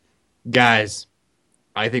Guys,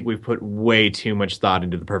 I think we've put way too much thought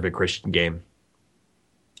into the perfect Christian game.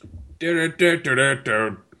 Ew!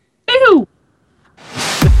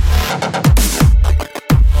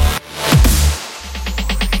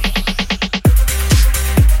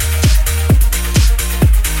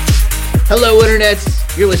 Hello,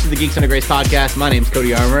 internets. You're listening to the Geeks Under Grace podcast. My name's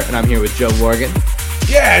Cody Armour, and I'm here with Joe Morgan.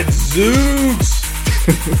 Yeah, Zooks!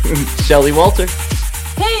 Shelly Walter.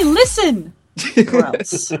 Hey, listen!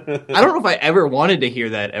 Gross. I don't know if I ever wanted to hear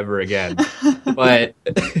that ever again, but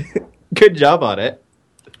good job on it.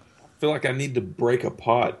 I feel like I need to break a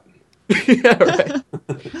pot. Yeah, right.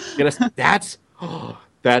 That's why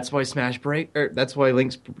that's why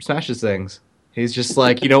Link smashes things. He's just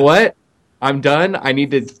like, you know what? I'm done. I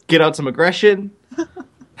need to get out some aggression.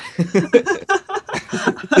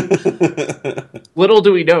 Little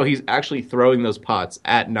do we know, he's actually throwing those pots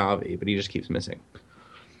at Navi, but he just keeps missing.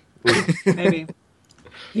 Maybe.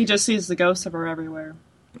 He just sees the ghosts of her everywhere.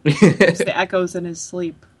 It's the echoes in his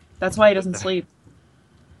sleep. That's why he doesn't sleep.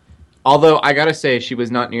 Although, I gotta say, she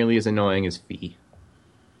was not nearly as annoying as Fee.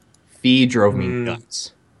 Fee drove me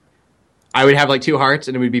nuts. I would have like 2 hearts,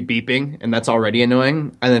 and it would be beeping, and that's already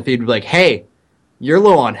annoying. And then Fee would be like, hey, you're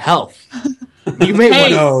low on health. You may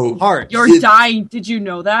Hey, want heart. You're dying. Did you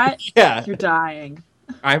know that? Yeah. You're dying.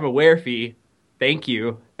 I'm aware, Fee. Thank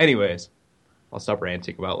you. Anyways, I'll stop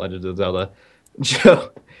ranting about Legend of Zelda.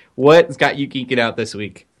 Joe, what's got you geeking out this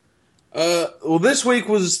week? Well, this week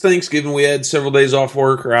was Thanksgiving. We had several days off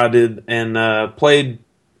work, or I did, and played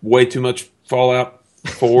way too much Fallout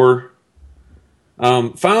 4.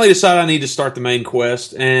 Finally decided I need to start the main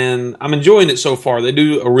quest, and I'm enjoying it so far. They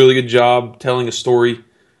do a really good job telling a story.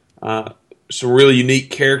 Some really unique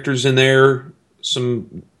characters in there.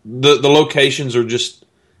 The locations are just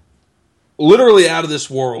literally out of this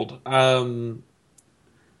world.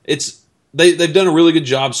 They've done a really good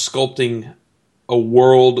job sculpting a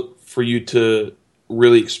world for you to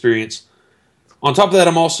really experience. On top of that,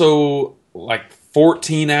 I'm also like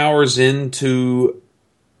 14 hours into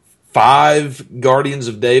 5 Guardians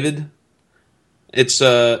of David. It's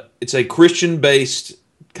a Christian-based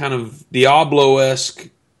kind of Diablo-esque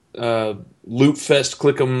loot fest,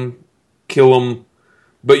 click 'em, kill 'em.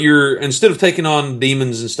 But instead of taking on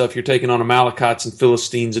demons and stuff, you're taking on Amalekites and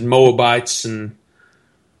Philistines and Moabites and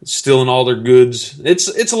stealing all their goods.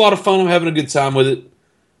 It's a lot of fun. I'm having a good time with it,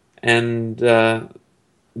 and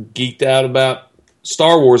geeked out about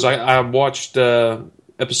Star Wars. I watched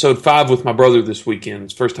episode 5 with my brother this weekend.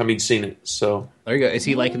 It's the first time he'd seen it. So There you go. Is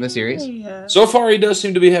he liking the series? Yeah. so far, he does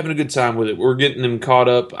seem to be having a good time with it. We're getting him caught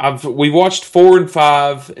up. We watched 4 and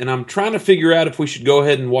 5, and I'm trying to figure out if we should go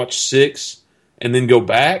ahead and watch 6 and then go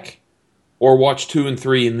back, or watch 2 and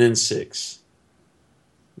 3 and then 6.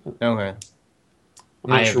 Okay. I'm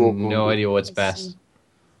not I have sure what no we'll do. idea what's best.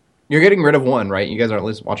 You're getting rid of 1, right? You guys aren't at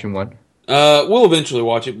least watching 1? We'll eventually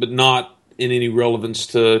watch it, but not in any relevance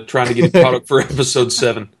to trying to get it caught up for episode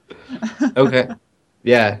 7. Okay.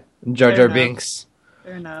 Yeah. Jar Fair Jar enough. Binks.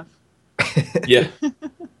 Fair enough. Yeah. All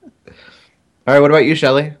right, what about you,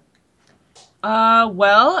 Shelly?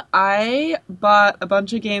 Well, I bought a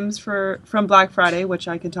bunch of games from Black Friday, which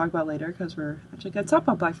I can talk about later because we're actually gets up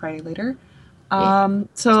on Black Friday later. So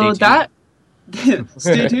Stay that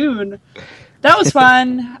stay tuned. That was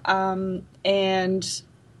fun. And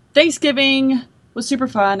Thanksgiving was super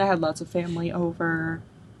fun. I had lots of family over.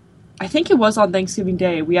 I think it was on Thanksgiving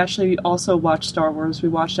Day. We actually also watched Star Wars. We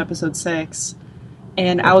watched episode 6.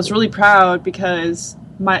 And I was really proud because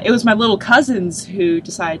it was my little cousins who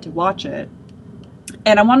decided to watch it.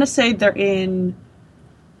 And I want to say they're in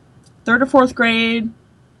 3rd or 4th grade,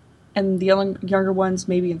 and the younger ones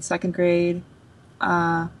maybe in 2nd grade.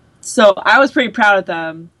 So I was pretty proud of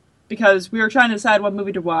them because we were trying to decide what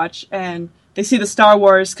movie to watch, and they see the Star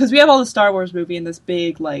Wars, because we have all the Star Wars movie in this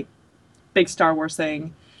big Star Wars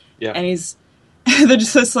thing. Yeah. And they're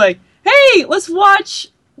just like, hey, let's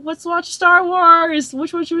watch Star Wars.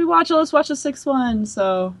 Which one should we watch? Let's watch the 6th one.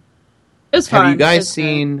 So it was fun. Have you guys It was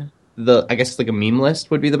seen I guess like a meme list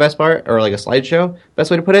would be the best part, or like a slideshow, best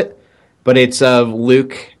way to put it. But it's of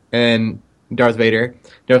Luke and Darth Vader.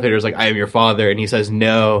 Darth Vader's like, I am your father, and he says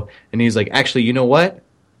no, and he's like, actually, you know what?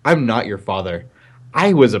 I'm not your father.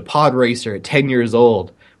 I was a pod racer at 10 years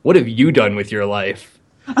old. What have you done with your life?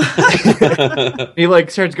 He like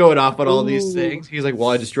starts going off on all these things. He's like, well,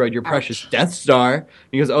 I destroyed your precious Death Star. And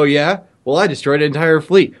he goes, oh yeah? Well, I destroyed an entire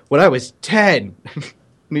fleet when I was 10.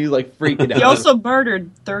 And he's like freaking out. He also murdered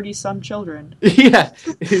 30-some children. Yeah.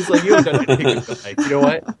 He's like, you haven't done anything with your life. You know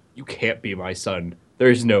what? You can't be my son.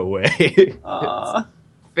 There's no way.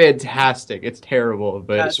 Fantastic. It's terrible,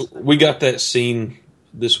 but Yes. So we got that scene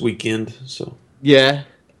this weekend. So yeah.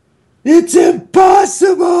 It's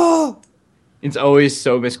impossible. It's always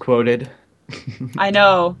so misquoted. I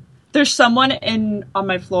know. There's someone on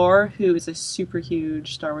my floor who is a super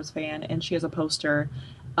huge Star Wars fan, and she has a poster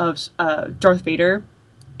of Darth Vader,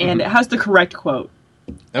 and it has the correct quote.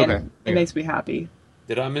 Okay. And it makes me happy.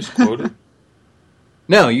 Did I misquote it?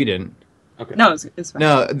 No, you didn't. Okay. No, it's fine.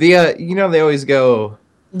 No, they always go,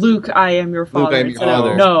 Luke, I am your father. Luke, I am your instead of,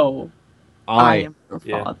 father. No, I I. am your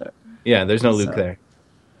father. Yeah, there's no Luke So- there.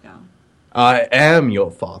 Yeah. I am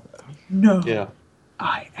your father. No. Yeah.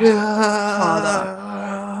 I am father.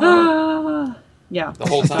 Ah. Yeah. The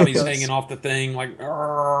whole time he's Goes. hanging off the thing, like.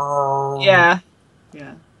 Yeah.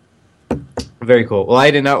 Yeah. Very cool. Well,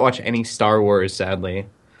 I did not watch any Star Wars, sadly.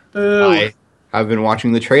 Boo. I've been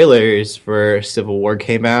watching the trailers for Civil War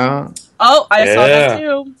came out. Oh, I saw Yeah. that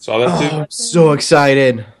too. Saw that too. I'm so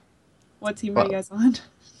excited. What team are you guys on?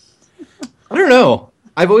 I don't know.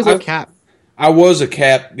 I've always loved Cap. I was a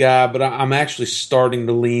Cap guy, but I'm actually starting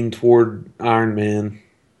to lean toward Iron Man.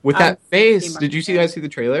 With I'm that face, Team did you Iron Man. guys see the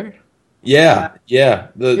trailer? Yeah.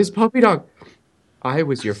 His puppy dog. I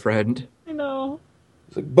was your friend. I know.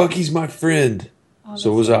 It's like, Bucky's my friend. Oh, So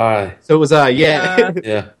that's was so- I. So was I, yeah.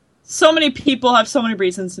 Yeah. So many people have so many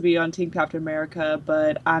reasons to be on Team Captain America,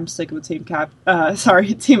 but I'm sticking with Team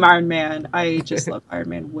Team Iron Man. I just love Iron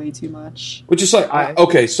Man way too much. Which is like,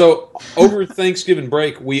 okay, so over Thanksgiving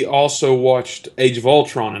break, we also watched Age of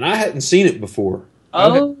Ultron, and I hadn't seen it before.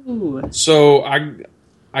 Oh, So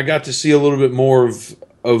I got to see a little bit more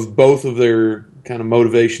of both of their kind of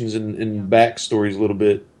motivations and backstories a little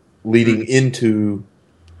bit leading into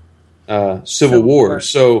Civil War.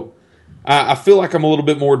 So I feel like I'm a little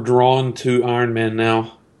bit more drawn to Iron Man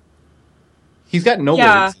now. He's got no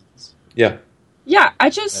Yeah. words. Yeah. yeah. I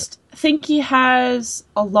just think he has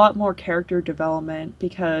a lot more character development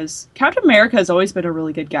because Captain America has always been a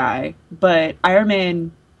really good guy, but Iron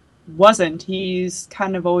Man wasn't. He's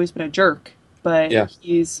kind of always been a jerk, but Yeah.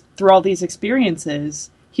 he's through all these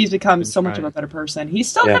experiences, he's become so much Right. of a better person. He's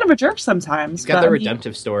still Yeah. kind of a jerk sometimes. He's got but, the I mean,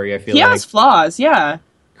 redemptive story, I feel he like. has flaws, yeah.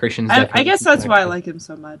 Christian's I definitely guess that's why I connected. like him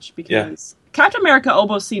so much because Captain America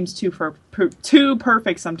almost seems too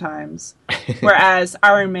perfect sometimes, whereas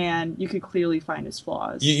Iron Man, you could clearly find his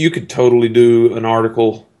flaws. You could totally do an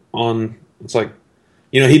article on, it's like,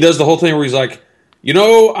 he does the whole thing where he's like,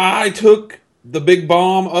 I took the big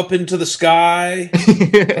bomb up into the sky.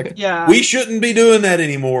 Yeah, We shouldn't be doing that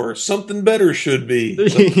anymore. Something better should be.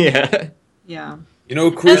 yeah. yeah.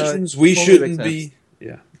 Christians, we totally shouldn't makes be.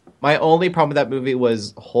 Yeah. My only problem with that movie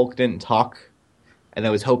was Hulk didn't talk, and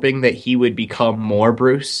I was hoping that he would become more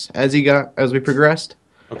Bruce as we progressed.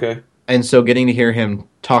 Okay. And so getting to hear him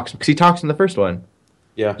talk, because he talks in the first one,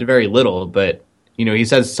 Yeah. very little, but he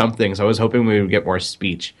says something. So I was hoping we would get more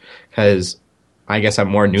speech, because I guess I'm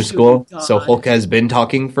more new school. God. So Hulk has been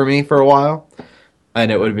talking for me for a while,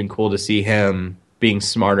 and it would have been cool to see him being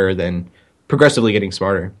smarter than progressively getting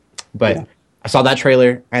smarter. But Yeah. I saw that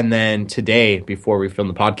trailer, and then today, before we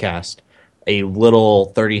filmed the podcast, a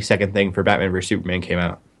little 30-second thing for Batman vs Superman came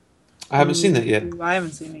out. I haven't seen that yet. I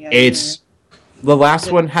haven't seen it yet. It's the last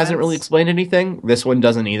It one hasn't really depends. explained anything. This one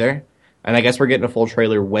doesn't either, and I guess we're getting a full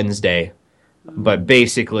trailer Wednesday. But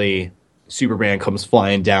basically, Superman comes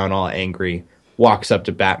flying down all angry, walks up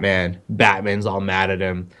to Batman. Batman's all mad at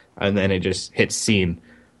him, and then it just hits scene.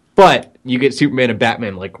 But you get Superman and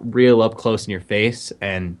Batman like real up close in your face,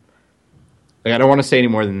 and I don't want to say any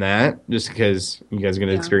more than that, just because you guys are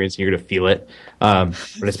going to experience it, you're going to feel it. But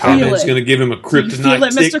it's Feel powerful. Batman's it. going to give him a Do you feel kryptonite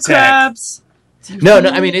it, Mr. tic-tac. Krabs? No,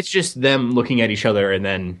 I mean it's just them looking at each other and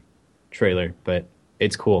then trailer, but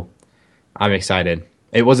it's cool. I'm excited.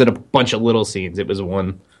 It wasn't a bunch of little scenes; it was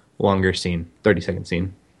one longer scene, 30-second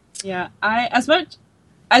scene. Yeah, as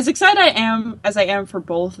excited as I am for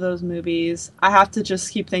both of those movies, I have to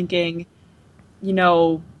just keep thinking,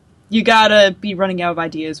 you gotta be running out of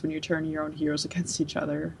ideas when you're turning your own heroes against each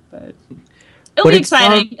other. But it'll But be it's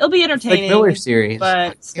exciting. fun. It'll be Like entertaining. Miller series, but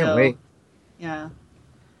Can't still, wait. yeah.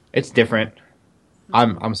 It's different.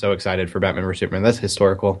 I'm so excited for Batman vs Superman. That's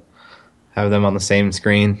historical. Have them on the same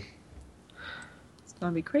screen. It's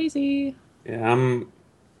gonna be crazy. Yeah,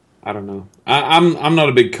 I don't know. I'm not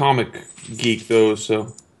a big comic geek though,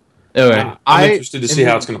 so Anyway, I'm interested to see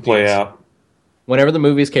how it's going to play out. Whenever the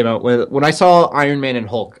movies came out, when I saw Iron Man and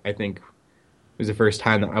Hulk, I think it was the first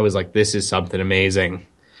time that I was like, "This is something amazing."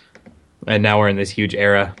 And now we're in this huge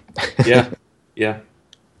era. Yeah, yeah.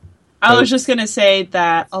 I was just gonna say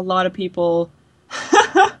that a lot of people.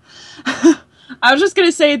 I was just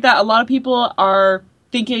gonna say that a lot of people are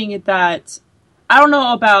thinking that I don't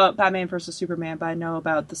know about Batman versus Superman, but I know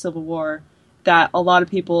about the Civil War. That a lot of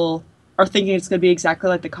people are thinking it's going to be exactly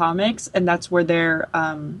like the comics, and that's where their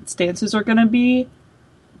stances are going to be.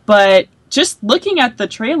 But just looking at the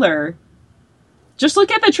trailer,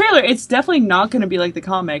 it's definitely not going to be like the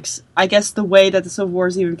comics. I guess the way that the Civil War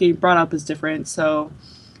is even getting brought up is different, so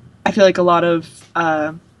I feel like a lot of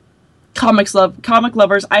comic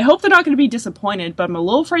lovers, I hope they're not going to be disappointed, but I'm a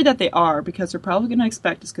little afraid that they are, because they're probably going to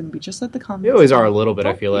expect it's going to be just like the comics. They always are a little bit,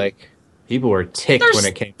 I feel like. People were ticked when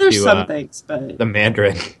it came to some things, but the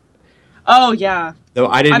Mandarin. Oh, yeah. Though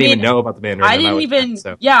I didn't even know about the Mandarin. I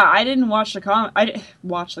didn't watch the comics. I didn't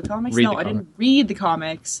watch the comics. I didn't read the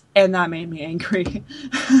comics, and that made me angry.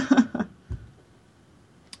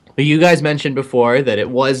 You guys mentioned before that it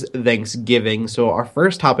was Thanksgiving, so our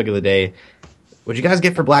first topic of the day, what'd you guys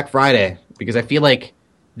get for Black Friday? Because I feel like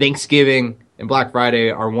Thanksgiving and Black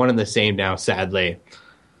Friday are one and the same now, sadly.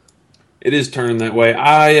 It is turned that way.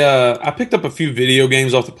 I picked up a few video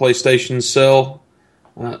games off the PlayStation sale.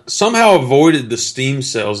 Somehow avoided the Steam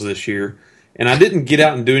sales this year, and I didn't get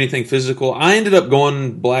out and do anything physical. I ended up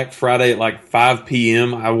going Black Friday at like 5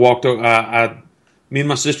 p.m. I walked over. Me and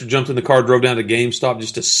my sister jumped in the car, drove down to GameStop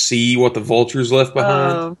just to see what the vultures left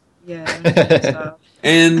behind. Oh, yeah.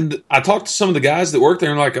 And I talked to some of the guys that work there,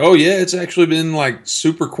 and like, oh yeah, it's actually been like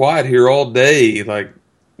super quiet here all day. Like,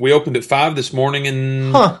 we opened at 5 this morning,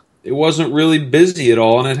 and it wasn't really busy at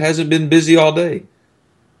all, and it hasn't been busy all day.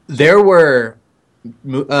 There were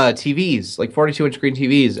TVs, like 42-inch screen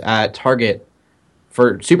TVs at Target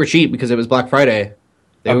for super cheap because it was Black Friday.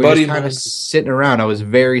 They were just kind of sitting around. I was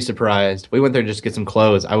very surprised. We went there just to get some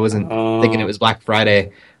clothes. I wasn't thinking it was Black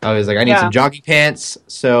Friday. I was like, I need some jogging pants,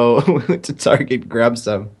 so we went to Target to grab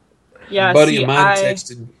some. Yeah, a buddy of mine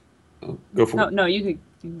texted. Go for it. No, you could.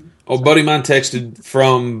 A buddy of mine texted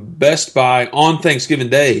from Best Buy on Thanksgiving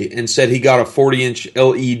Day and said he got a 40-inch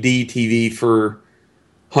LED TV for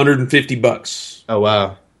 $150. Oh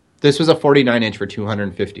wow! This was a 49-inch for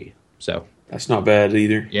 $250. So that's not bad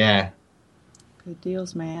either. Yeah. Good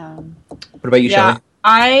deals, man. What about you, Shelly?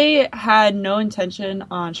 I had no intention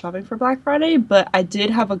on shopping for Black Friday, but I did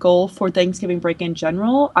have a goal for Thanksgiving break in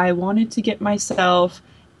general. I wanted to get myself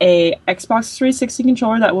a Xbox 360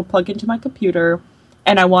 controller that would plug into my computer,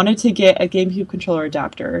 and I wanted to get a GameCube controller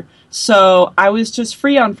adapter. So I was just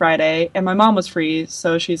free on Friday, and my mom was free,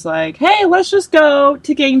 so she's like, hey, let's just go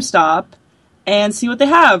to GameStop and see what they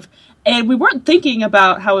have. And we weren't thinking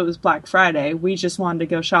about how it was Black Friday. We just wanted to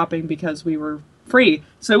go shopping because we were free.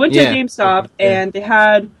 So I went to GameStop, and they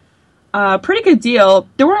had a pretty good deal.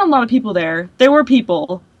 There weren't a lot of people there. There were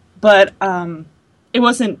people, but it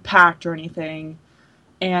wasn't packed or anything.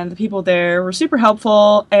 And the people there were super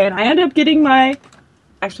helpful, and I ended up getting my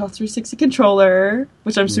Xbox 360 controller,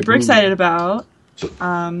 which I'm super excited about.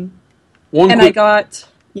 I got...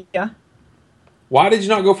 Yeah? Why did you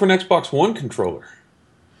not go for an Xbox One controller?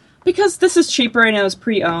 Because this is cheaper, and it was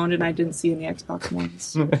pre-owned, and I didn't see any Xbox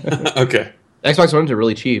Ones. Okay. Xbox Ones are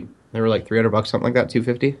really cheap. They were like $300, something like that,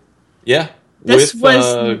 $250. Yeah. This was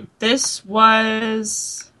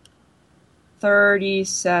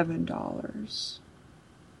 $37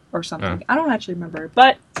 or something. I don't actually remember,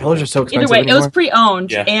 but those are so expensive. Either way, anymore. It was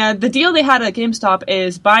pre-owned, and the deal they had at GameStop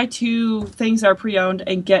is buy 2 things that are pre-owned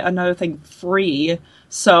and get another thing free.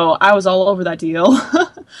 So I was all over that deal.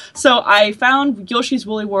 So I found Yoshi's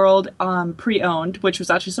Woolly World pre-owned, which was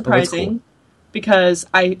actually surprising because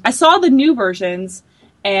I saw the new versions,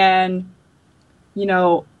 and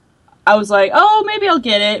I was like, oh, maybe I'll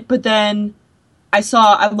get it, but then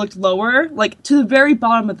I looked lower, like to the very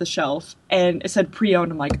bottom of the shelf, and it said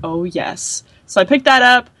pre-owned. I'm like, oh yes. So I picked that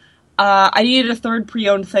up. I needed a third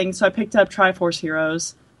pre-owned thing, so I picked up Triforce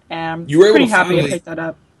Heroes, and you were pretty happy I picked that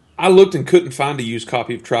up. I looked and couldn't find a used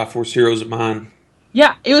copy of Triforce Heroes at mine.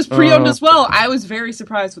 Yeah, it was pre-owned as well. I was very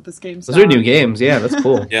surprised with this game. Those are new games. Yeah, that's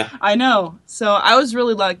cool. Yeah, I know. So I was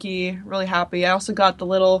really lucky, really happy. I also got the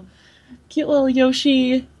cute little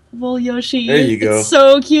Yoshi. Little Yoshi. There you go. It's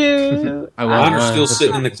so cute. Mine's still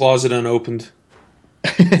sitting in the closet unopened.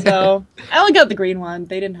 So I only got the green one.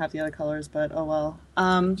 They didn't have the other colors, but oh well.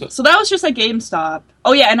 So that was just at GameStop.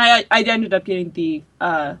 Oh yeah, and I ended up getting the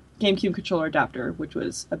GameCube controller adapter, which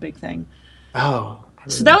was a big thing. Oh.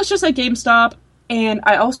 So that was just at GameStop, and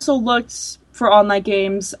I also looked for online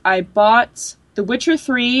games. I bought The Witcher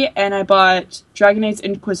 3 and I bought Dragon Age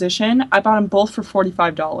Inquisition. I bought them both for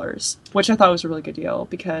 $45, which I thought was a really good deal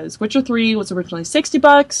because Witcher 3 was originally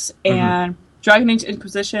 $60 and Dragon Age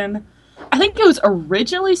Inquisition, I think it was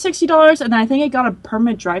originally $60, and then I think it got a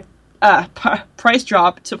permanent price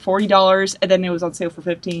drop to $40, and then it was on sale for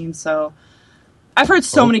 $15. So I've heard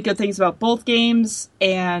so many good things about both games,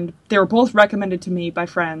 and they were both recommended to me by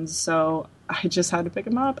friends. So I just had to pick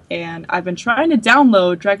them up, and I've been trying to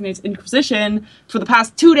download Dragon Age Inquisition for the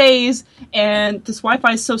past 2 days, and this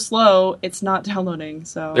Wi-Fi is so slow, it's not downloading,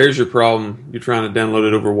 so... There's your problem. You're trying to download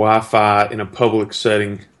it over Wi-Fi in a public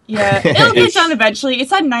setting. Yeah, it'll get done eventually.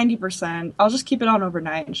 It's at 90%. I'll just keep it on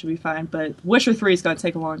overnight and should be fine, but Witcher 3 is going to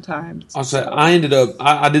take a long time. I'll say, I ended up...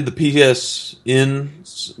 I did the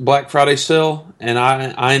PSN Black Friday sale, and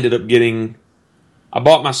I ended up getting... I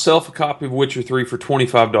bought myself a copy of Witcher 3 for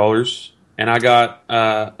 $25, and I got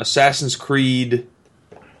Assassin's Creed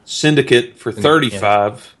Syndicate for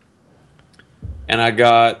 $35, and I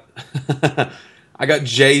got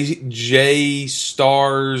J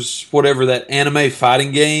Stars, whatever, that anime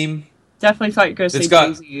fighting game. Definitely thought you were going to say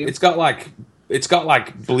Jay-Z. It's got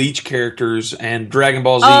like Bleach characters and Dragon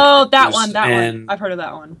Ball Z. Oh, that one. I've heard of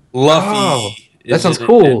that one. Luffy. That sounds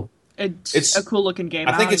cool. It's a cool looking game.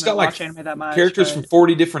 I think it's got like anime that much, characters from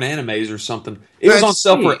 40 different animes or something. It was on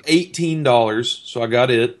sale for $18, so I got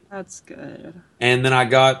it. That's good. And then I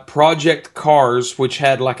got Project Cars, which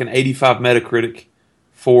had like an 85 Metacritic,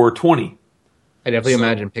 for $20. I definitely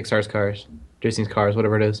imagine Pixar's Cars, Disney's Cars,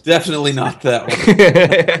 whatever it is. Definitely not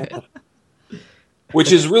that one.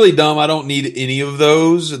 Which is really dumb. I don't need any of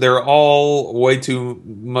those. They're all way too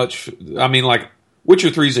much. I mean, like, Witcher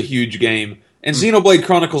 3 is a huge game. And Xenoblade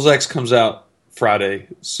Chronicles X comes out Friday,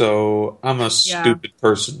 so I'm a stupid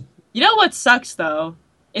person. You know what sucks, though,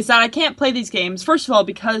 is that I can't play these games, first of all,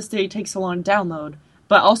 because they take so long to download,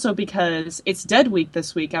 but also because it's Dead Week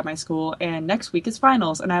this week at my school, and next week is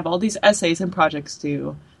finals, and I have all these essays and projects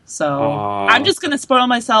due. So I'm just going to spoil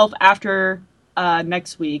myself after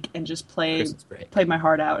next week and just play my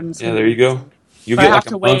heart out. And there you go. You get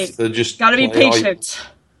like a month to just gotta be patient.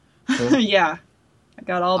 Yeah.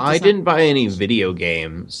 I didn't buy any video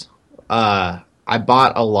games. I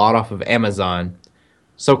bought a lot off of Amazon.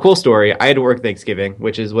 So, cool story. I had to work Thanksgiving,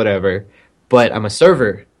 which is whatever. But I'm a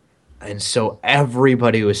server. And so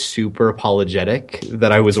everybody was super apologetic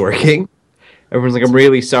that I was working. Everyone's like, I'm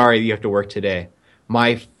really sorry you have to work today.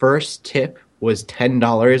 My first tip was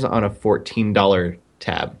 $10 on a $14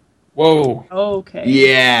 tab. Whoa. Okay.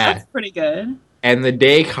 Yeah. That's pretty good. And the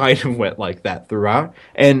day kind of went like that throughout.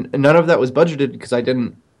 And none of that was budgeted because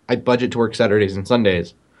I budget to work Saturdays and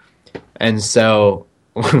Sundays. And so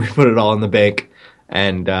we put it all in the bank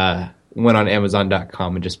and went on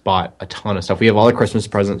Amazon.com and just bought a ton of stuff. We have all the Christmas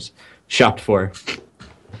presents shopped for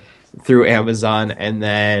through Amazon. And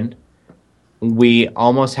then we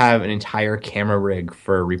almost have an entire camera rig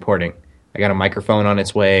for reporting. I got a microphone on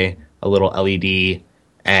its way, a little LED,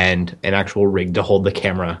 and an actual rig to hold the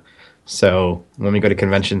camera. So when we go to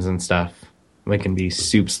conventions and stuff, we can be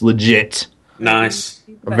soups legit. Nice.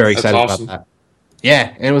 I'm very excited about that.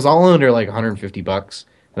 Yeah, and it was all under like $150,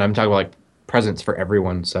 and I'm talking about like presents for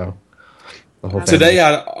everyone. So the whole family. Today,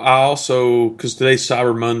 I also, because today's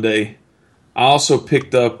Cyber Monday, I also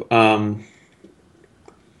picked up.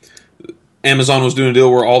 Amazon was doing a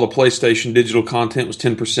deal where all the PlayStation digital content was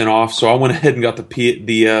 10% off, so I went ahead and got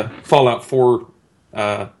the Fallout 4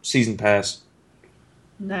 season pass.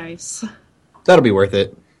 Nice. That'll be worth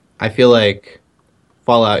it. I feel like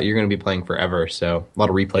Fallout, you're going to be playing forever, so a lot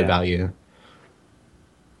of replay value.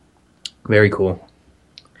 Very cool.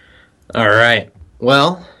 All right.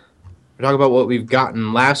 Well, we're talking about what we've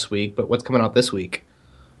gotten last week, but what's coming out this week?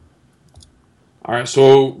 All right,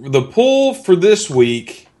 so the poll for this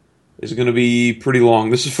week is going to be pretty long.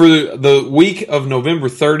 This is for the week of November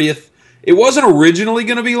 30th. It wasn't originally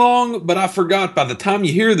going to be long, but I forgot by the time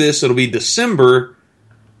you hear this, it'll be December,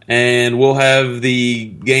 and we'll have the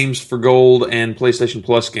Games for Gold and PlayStation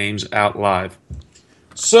Plus games out live.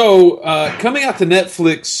 So, coming out to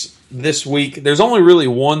Netflix this week, there's only really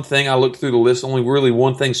one thing. I looked through the list, only really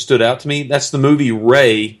one thing stood out to me. That's the movie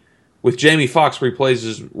Ray, with Jamie Foxx, where he plays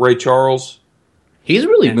as Ray Charles. He's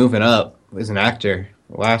really moving up as an actor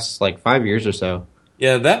the last, 5 years or so.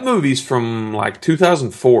 Yeah, that movie's from,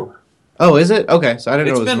 2004. Oh, is it? Okay, so I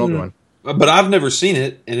didn't know it was an old one. But I've never seen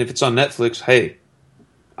it, and if it's on Netflix, hey,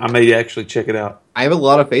 I may actually check it out. I have a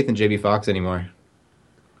lot of faith in Jamie Foxx anymore.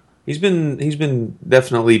 He's been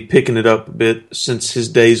definitely picking it up a bit since his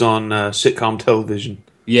days on sitcom television.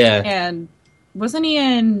 Yeah. And wasn't he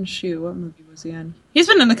in... what movie was he in? He's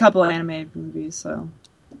been in a couple of animated movies, so...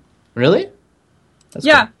 Really? That's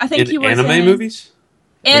cool. I think he was anime movies?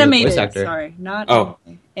 Animated, sorry. Not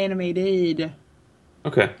anime. Animated.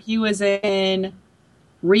 Okay. He was in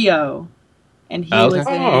Rio, and he was in...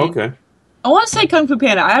 Oh, okay. I want to say Kung Fu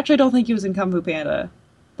Panda. I actually don't think he was in Kung Fu Panda,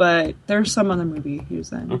 but there's some other movie he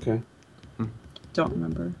was in. Okay. Don't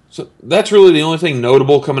remember. So that's really the only thing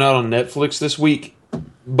notable coming out on Netflix this week.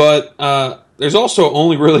 But There's also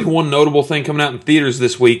only really one notable thing coming out in theaters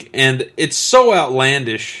this week, and it's so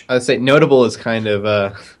outlandish. I would say notable is kind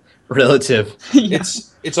of relative. Yeah.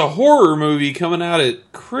 It's a horror movie coming out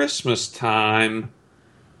at Christmas time.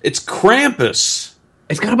 It's Krampus.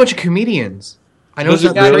 It's got a bunch of comedians. I know Does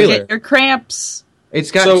it's it not the Gotta trailer. get your cramps.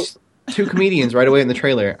 It's got So- 2 comedians right away in the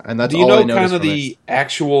trailer, and that's Do you all I know noticed kind of from the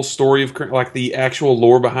actual story of, like the actual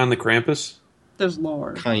lore behind the Krampus? There's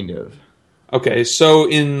lore. it. Kind of. Okay, so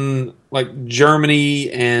in like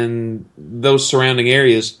Germany and those surrounding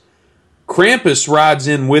areas, Krampus rides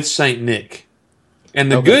in with Saint Nick,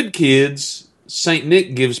 and the Okay. good kids, Saint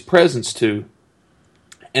Nick gives presents to,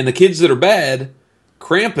 and the kids that are bad,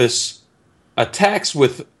 Krampus attacks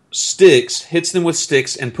with sticks, hits them with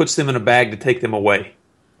sticks, and puts them in a bag to take them away.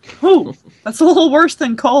 Ooh, that's a little worse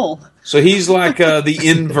than Cole. So he's like the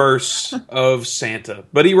inverse of Santa,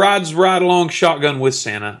 but he rides right along shotgun with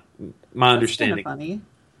Santa. My That's kind of understanding. funny. Never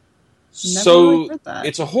So really heard that.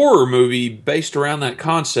 it's a horror movie based around that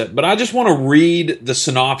concept, but I just want to read the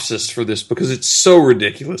synopsis for this because it's so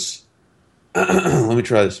ridiculous. Let me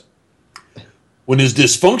try this. When his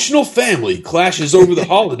dysfunctional family clashes over the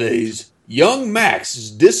holidays, young Max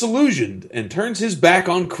is disillusioned and turns his back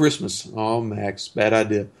on Christmas. Oh, Max, bad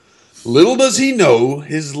idea. Little does he know,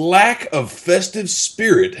 his lack of festive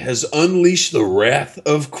spirit has unleashed the wrath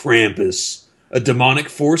of Krampus, a demonic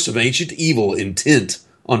force of ancient evil intent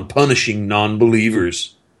on punishing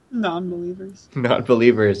non-believers. Non-believers. Not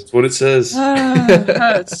believers. That's what it says.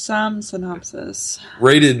 That's some synopsis.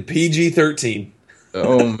 Rated PG-13.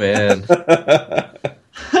 Oh man.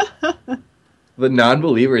 The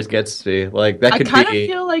non-believers gets me. Like that I could kind of be.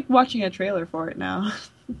 feel like watching a trailer for it now.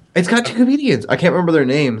 It's got 2 comedians. I can't remember their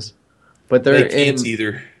names, but they're They in can't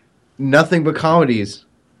either. nothing but comedies.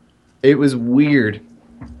 It was weird,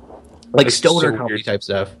 like It's stoner so comedy weird. type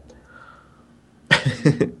stuff.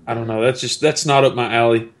 I don't know. That's not up my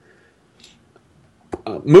alley.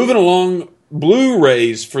 Moving along,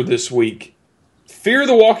 Blu-rays for this week. Fear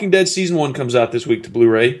the Walking Dead Season 1 comes out this week to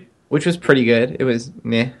Blu-ray. Which was pretty good. It was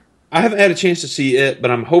meh. I haven't had a chance to see it, but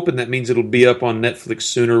I'm hoping that means it'll be up on Netflix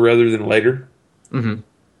sooner rather than later. Mm-hmm.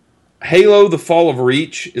 Halo: The Fall of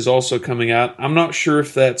Reach is also coming out. I'm not sure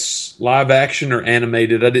if that's live action or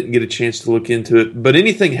animated. I didn't get a chance to look into it, but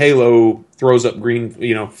anything Halo throws up green,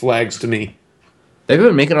 flags to me. They've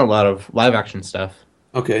been making a lot of live action stuff.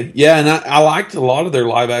 Okay, yeah, and I liked a lot of their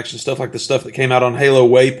live action stuff, like the stuff that came out on Halo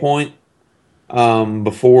Waypoint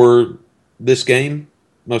before this game,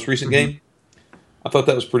 most recent game. I thought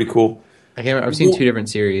that was pretty cool. I can't remember. I've seen 2 different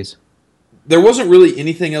series. There wasn't really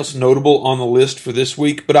anything else notable on the list for this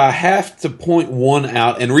week, but I have to point one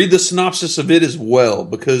out and read the synopsis of it as well,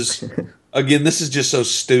 because, again, this is just so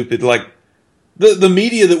stupid. Like, the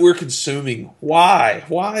media that we're consuming, why?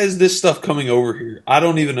 Why is this stuff coming over here? I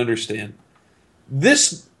don't even understand.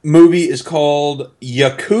 This movie is called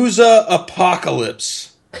Yakuza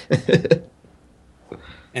Apocalypse.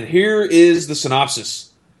 And here is the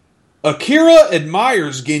synopsis. Akira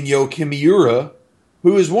admires Genyo Kamiura,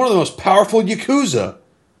 who is one of the most powerful Yakuza.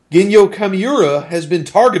 Genyo Kamiura has been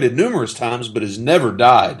targeted numerous times but has never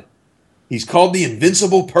died. He's called the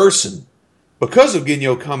Invincible Person. Because of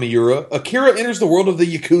Genyo Kamiura, Akira enters the world of the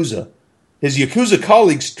Yakuza. His Yakuza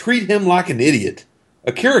colleagues treat him like an idiot.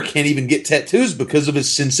 Akira can't even get tattoos because of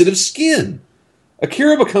his sensitive skin.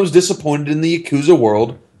 Akira becomes disappointed in the Yakuza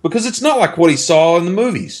world because it's not like what he saw in the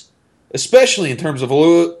movies, especially in terms of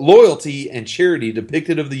loyalty and charity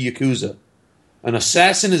depicted of the Yakuza. An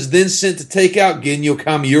assassin is then sent to take out Genyo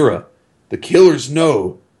Kamiura. The killers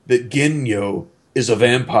know that Genyo is a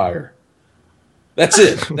vampire. That's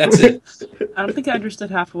it. That's it. I don't think I understood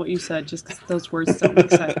half of what you said just because those words don't make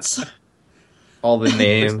sense. All the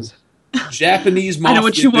names. Japanese mafia. I know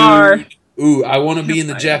what you dude. are. Ooh, I want to be in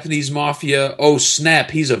the Vampire. Japanese mafia. Oh,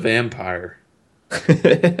 snap, he's a vampire. I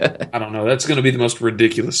don't know. That's going to be the most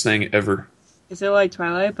ridiculous thing ever. Is it like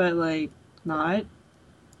Twilight, but like not?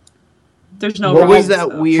 There's no. What was rules, that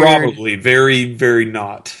though. weird? Probably. Very, very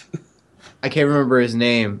not. I can't remember his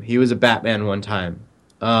name. He was a Batman one time.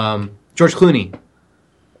 George Clooney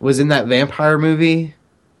was in that vampire movie.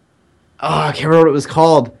 Oh, I can't remember what it was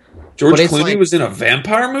called. George But it's Clooney like- was in a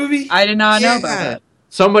vampire movie? I did not know about that,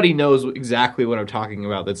 Somebody knows exactly what I'm talking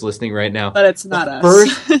about that's listening right now. but it's not us.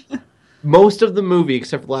 First, most of the movie,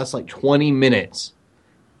 except for the last 20 minutes,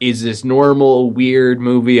 is this normal, weird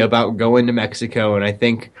movie about going to Mexico, and I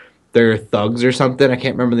think they're thugs or something. I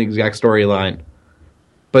can't remember the exact storyline.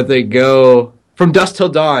 But they go from dusk till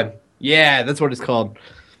dawn. Yeah, that's what it's called.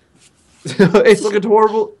 It's looking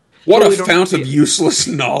horrible. What Really a don't fount see of it. useless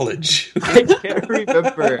knowledge. I can't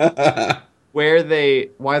remember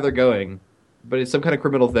why they're going. but it's some kind of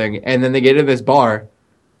criminal thing. And then they get in this bar,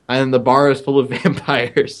 and the bar is full of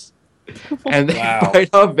vampires. And they fight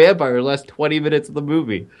off vampires the last 20 minutes of the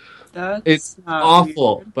movie. It's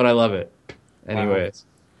awful, weird. But I love it. Anyways.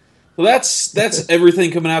 Well, that's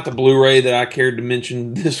everything coming out to Blu-ray that I cared to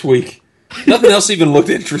mention this week. Nothing else even looked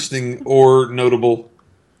interesting or notable.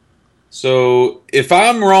 So if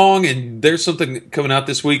I'm wrong and there's something coming out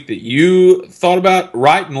this week that you thought about,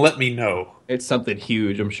 write and let me know. It's something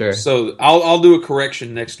huge, I'm sure. So I'll do a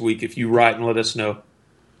correction next week if you write and let us know.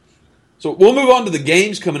 So we'll move on to the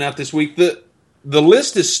games coming out this week. The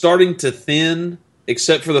list is starting to thin,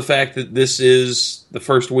 except for the fact that this is the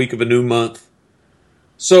first week of a new month.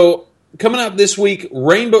 So coming out this week,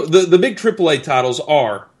 the big AAA titles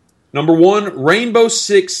are, number 1, Rainbow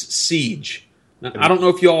Six Siege. Now, I don't know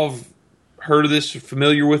if y'all have heard of this or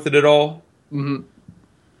familiar with it at all. Mm-hmm.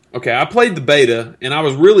 Okay, I played the beta, and I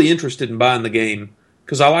was really interested in buying the game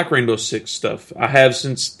because I like Rainbow Six stuff. I have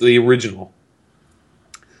since the original.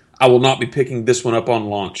 I will not be picking this one up on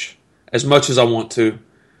launch as much as I want to.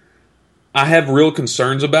 I have real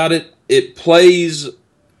concerns about it. It plays...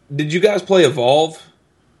 Did you guys play Evolve?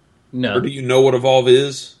 No. Or do you know what Evolve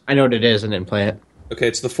is? I know what it is. I didn't play it. Okay,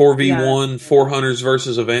 it's the 4v1, 4 hunters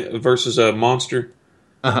versus a monster.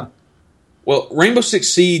 Uh-huh. Well, Rainbow Six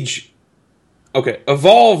Siege... Okay,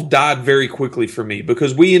 Evolve died very quickly for me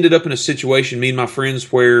because we ended up in a situation, me and my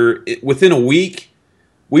friends, where within a week...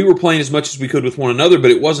 We were playing as much as we could with one another, but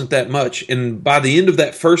it wasn't that much. And by the end of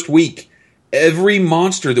that first week, every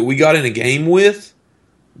monster that we got in a game with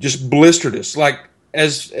just blistered us. Like,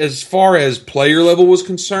 as far as player level was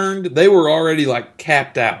concerned, they were already, like,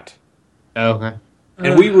 capped out. Oh, okay.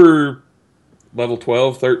 And we were level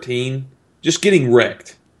 12, 13, just getting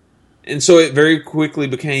wrecked. And so it very quickly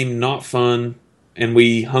became not fun, and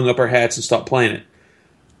we hung up our hats and stopped playing it.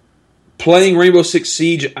 Playing Rainbow Six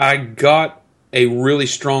Siege, I got a really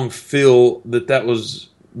strong feel that was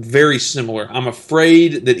very similar. I'm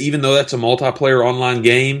afraid that even though that's a multiplayer online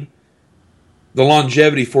game, the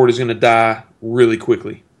longevity for it is going to die really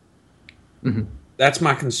quickly. Mm-hmm. That's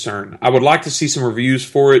my concern. I would like to see some reviews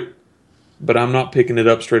for it, but I'm not picking it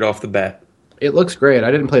up straight off the bat. It looks great.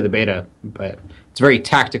 I didn't play the beta, but it's very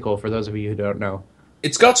tactical for those of you who don't know.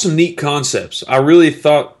 It's got some neat concepts. I really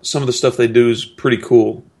thought some of the stuff they do is pretty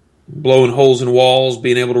cool. Blowing holes in walls,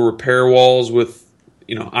 being able to repair walls with,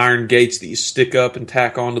 iron gates that you stick up and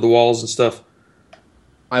tack onto the walls and stuff.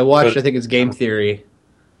 I watched, I think it's Game Theory.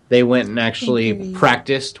 They went and actually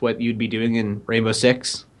practiced what you'd be doing in Rainbow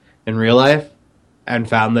Six in real life and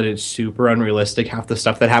found that it's super unrealistic, half the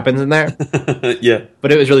stuff that happens in there. Yeah.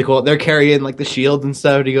 But it was really cool. They're carrying, the shields and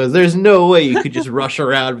stuff, and he goes, there's no way you could just rush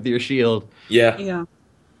around with your shield. Yeah. Yeah.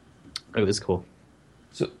 It was cool.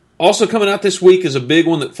 Also coming out this week is a big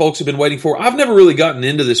one that folks have been waiting for. I've never really gotten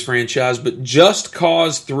into this franchise, but Just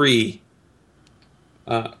Cause 3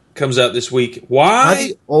 comes out this week. Why? I'm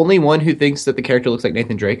the only one who thinks that the character looks like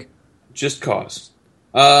Nathan Drake. Just Cause.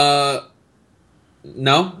 No.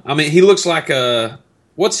 I mean, he looks like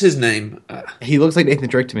what's his name? He looks like Nathan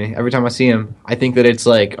Drake to me. Every time I see him, I think that it's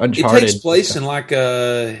like Uncharted. It takes place in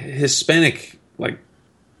a Hispanic,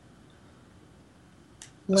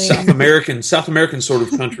 South American sort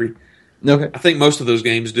of country. Okay. I think most of those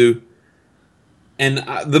games do. And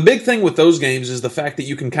the big thing with those games is the fact that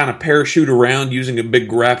you can kind of parachute around using a big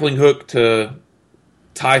grappling hook to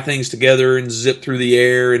tie things together and zip through the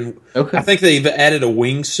air. And okay. I think they've added a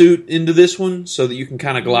wingsuit into this one so that you can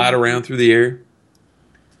kind of glide around through the air.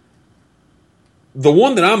 The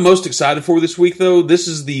one that I'm most excited for this week, though, this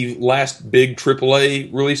is the last big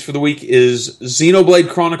AAA release for the week, is Xenoblade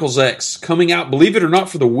Chronicles X, coming out, believe it or not,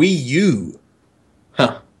 for the Wii U.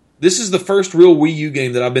 Huh. This is the first real Wii U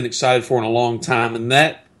game that I've been excited for in a long time, and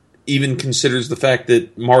that even considers the fact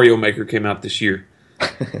that Mario Maker came out this year.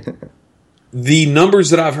 The numbers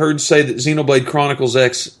that I've heard say that Xenoblade Chronicles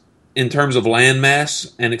X, in terms of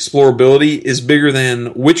landmass and explorability, is bigger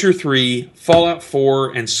than Witcher 3, Fallout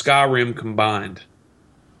 4, and Skyrim combined.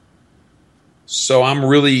 So I'm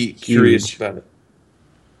really curious about it.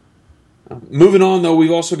 Moving on, though,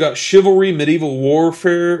 we've also got Chivalry Medieval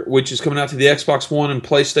Warfare, which is coming out to the Xbox One and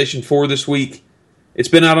PlayStation 4 this week. It's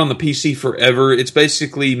been out on the PC forever. It's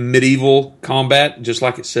basically medieval combat, just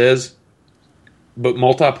like it says, but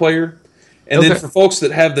multiplayer. And then for folks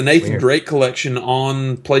that have the Nathan Drake collection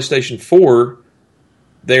on PlayStation 4,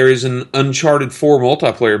 there is an Uncharted 4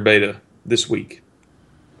 multiplayer beta this week.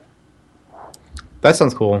 That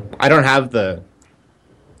sounds cool. I don't have the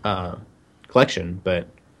collection, but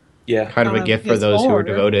kind of a gift for those who are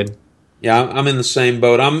devoted. Yeah, I'm in the same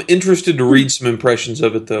boat. I'm interested to read some impressions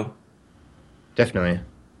of it, though. Definitely.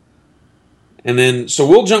 And then, so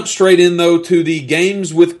we'll jump straight in, though, to the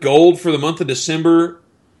games with gold for the month of December.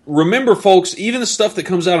 Remember, folks, even the stuff that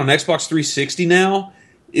comes out on Xbox 360 now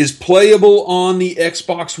is playable on the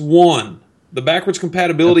Xbox One. The backwards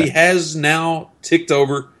compatibility has now ticked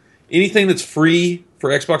over. Anything that's free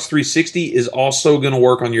for Xbox 360 is also going to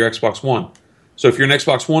work on your Xbox One. So if you're an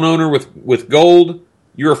Xbox One owner with gold,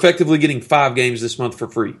 you're effectively getting 5 games this month for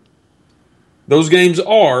free. Those games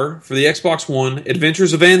are, for the Xbox One,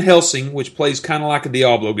 Adventures of Van Helsing, which plays kind of like a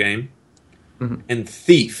Diablo game, and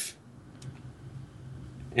Thief.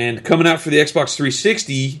 And coming out for the Xbox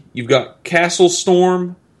 360, you've got Castle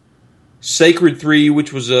Storm, Sacred 3,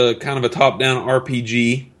 which was a kind of a top-down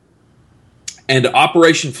RPG, and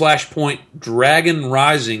Operation Flashpoint Dragon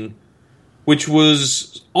Rising, which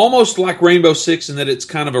was almost like Rainbow Six in that it's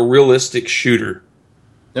kind of a realistic shooter.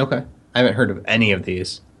 Okay. I haven't heard of any of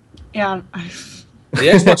these. Yeah. The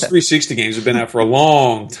Xbox 360 games have been out for a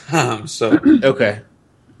long time, so... Okay.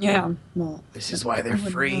 Yeah. Well, This is why they're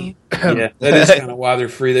free. yeah, that is kind of why they're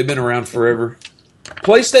free. They've been around forever.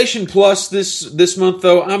 PlayStation Plus this month,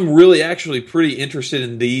 though, I'm really actually pretty interested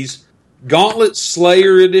in these. Gauntlet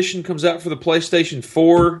Slayer Edition comes out for the PlayStation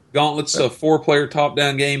 4. Gauntlet's a 4-player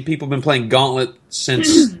top-down game. People have been playing Gauntlet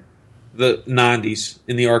since the 90s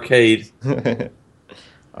in the arcade.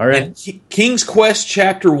 All right. And King's Quest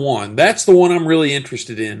Chapter 1. That's the one I'm really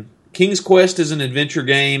interested in. King's Quest is an adventure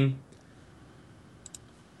game,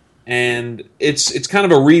 and it's kind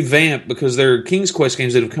of a revamp because there are King's Quest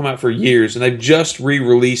games that have come out for years, and they've just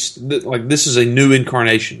re-released. Like, this is a new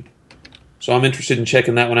incarnation. So I'm interested in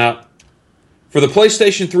checking that one out. For the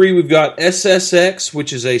PlayStation 3, we've got SSX,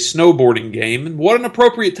 which is a snowboarding game. And what an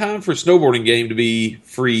appropriate time for a snowboarding game to be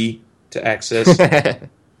free to access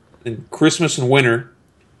in Christmas and winter.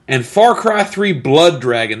 And Far Cry 3 Blood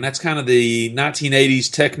Dragon. That's kind of the 1980s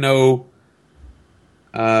techno.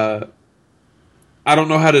 I don't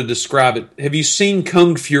know how to describe it. Have you seen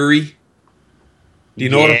Kung Fury? Do you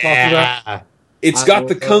know what I'm talking about? It's got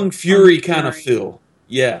the Kung Fury kind of feel.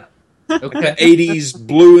 Yeah. Okay. The 80s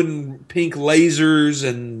blue and pink lasers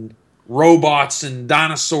and robots and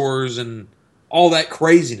dinosaurs and all that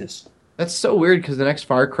craziness. That's so weird because the next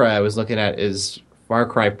Far Cry I was looking at is Far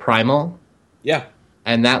Cry Primal. Yeah.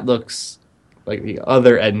 And that looks like the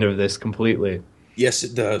other end of this completely. Yes,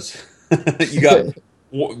 it does. You got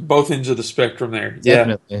both ends of the spectrum there.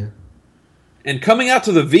 Definitely. Yeah. And coming out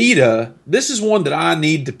to the Vita, this is one that I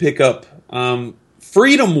need to pick up.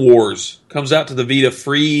 Freedom Wars comes out to the Vita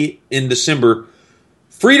free in December.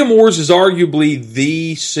 Freedom Wars is arguably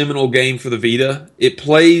the seminal game for the Vita. It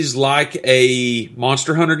plays like a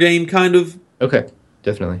Monster Hunter game, kind of. Okay,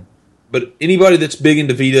 definitely. But anybody that's big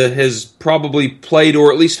into Vita has probably played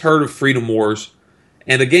or at least heard of Freedom Wars.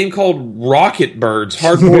 And a game called Rocket Birds,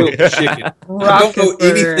 Hard-Boiled Chicken. I don't know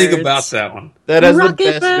anything about that one. That is Rocket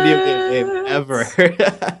the best video game ever.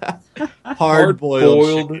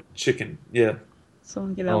 Hard-boiled chicken. Yeah.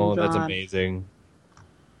 Someone get Oh, Elton that's John. amazing.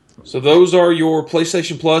 So those are your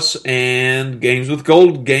PlayStation Plus and Games with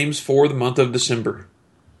Gold games for the month of December.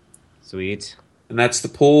 Sweet. And that's the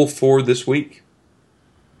pull for this week.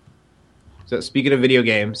 So speaking of video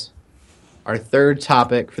games, our third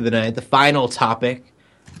topic for the night, the final topic.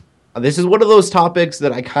 This is one of those topics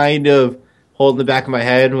that I kind of hold in the back of my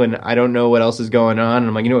head when I don't know what else is going on. And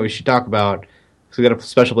I'm like, you know what we should talk about? Because we got a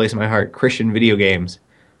special place in my heart, Christian video games.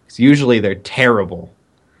 Because usually they're terrible.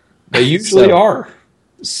 They usually are.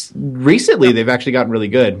 Recently, they've actually gotten really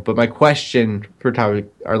good. But my question for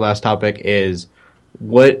our last topic is,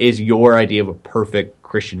 what is your idea of a perfect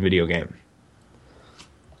Christian video game?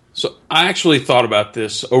 So I actually thought about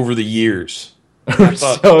this over the years.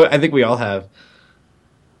 So I think we all have.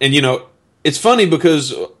 And, you know, it's funny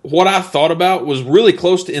because what I thought about was really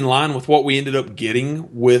close to in line with what we ended up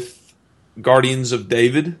getting with Guardians of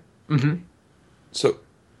David. Mm-hmm. So,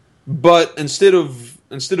 but instead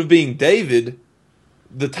of being David,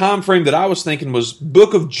 the time frame that I was thinking was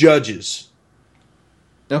Book of Judges.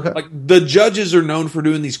 Okay. Like, the judges are known for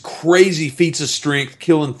doing these crazy feats of strength,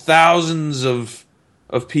 killing thousands of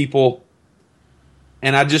people.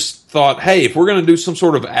 And I just thought, hey, if we're going to do some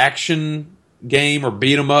sort of action game or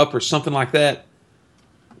beat 'em up or something like that,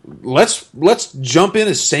 let's jump in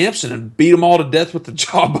as Samson and beat them all to death with the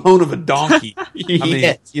jawbone of a donkey. I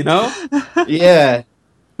mean, you know? Yeah.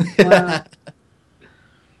 Wow.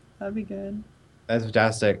 That'd be good. That's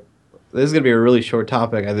fantastic. This is going to be a really short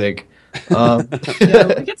topic, I think. Yeah,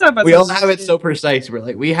 we can talk about We all something have it too. so precise. We're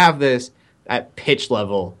like, we have this at pitch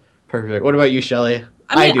level. Perfect. What about you, Shelley?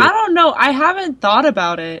 I mean, I don't know. I haven't thought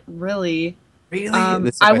about it, really. Really?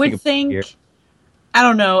 This is, I think, would a think... year. I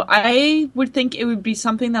don't know. I would think it would be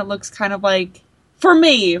something that looks kind of like... For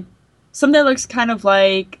me, something that looks kind of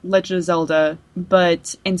like Legend of Zelda,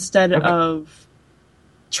 but instead of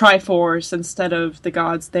Triforce, instead of the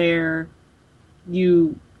gods there,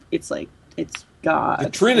 it's God. The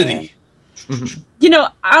Trinity.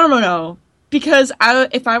 I don't know. Because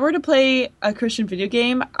if I were to play a Christian video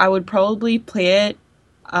game, I would probably play it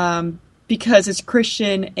because it's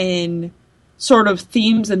Christian in sort of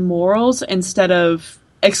themes and morals instead of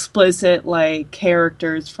explicit like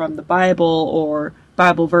characters from the Bible or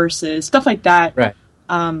Bible verses, stuff like that. Right.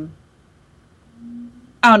 I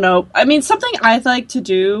don't know. I mean, something I'd like to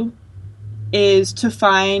do is to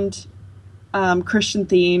find Christian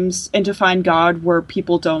themes and to find God where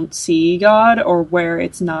people don't see God or where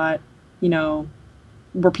it's not,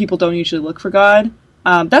 where people don't usually look for God.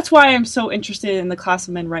 That's why I'm so interested in the class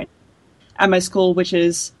I'm in right at my school, which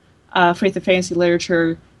is faith and fantasy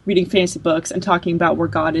literature, reading fantasy books, and talking about where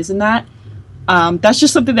God is in that. That's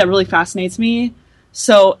just something that really fascinates me.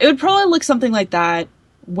 So it would probably look something like that,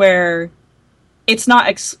 where it's not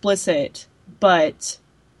explicit, but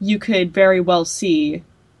you could very well see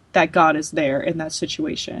that God is there in that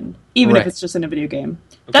situation, even if it's just in a video game.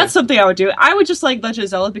 Okay. That's something I would do. I would just like Legend of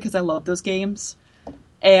Zelda because I love those games.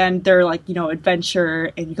 And they're like,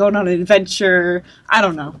 adventure, and you're going on an adventure. I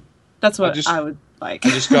don't know. That's what I would like. I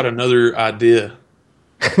just got another idea.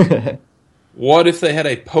 What if they had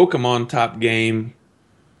a Pokemon type game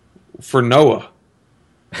for Noah?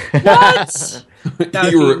 What? That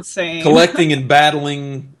would be insane. Collecting and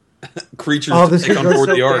battling creatures to take on board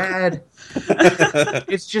the ark. Bad.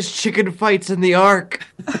 It's just chicken fights in the ark.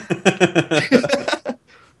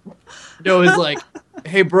 Noah's like,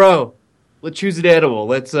 hey bro, let's choose an animal.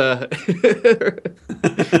 Let's fight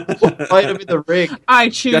him in the ring. I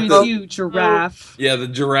choose you, giraffe. Yeah, the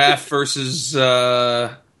giraffe versus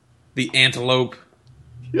the antelope.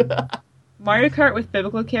 Mario Kart with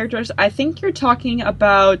biblical characters. I think you're talking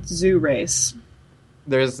about Zoo Race.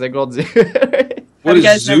 There's a thing called Zoo. Have you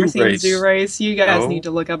guys never seen Zoo Race? You guys need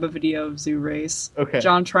to look up a video of Zoo Race. Okay.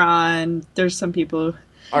 JonTron. There's some people.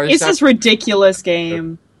 It's this ridiculous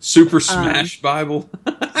game. Super Smash Bible.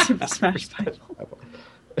 Super Smash Bible.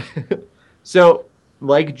 So,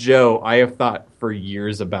 like Joe, I have thought for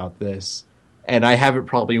years about this, and I have it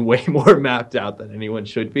probably way more mapped out than anyone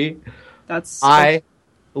should be. I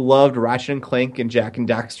loved Ratchet and Clank and Jak and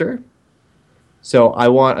Daxter. So I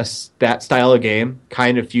want that style of game,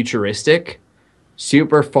 kind of futuristic,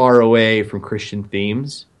 super far away from Christian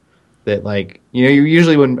themes. That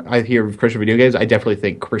usually when I hear of Christian video games, I definitely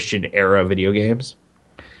think Christian era video games.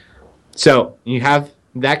 So you have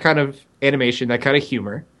that kind of animation, that kind of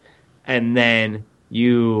humor, and then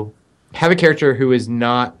you have a character who is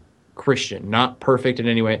not Christian, not perfect in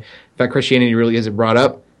any way. In fact, Christianity really isn't brought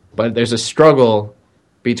up, but there's a struggle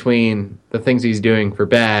between the things he's doing for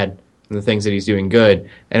bad and the things that he's doing good.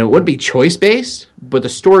 And it would be choice-based, but the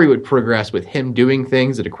story would progress with him doing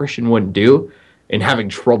things that a Christian wouldn't do and having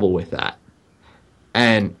trouble with that.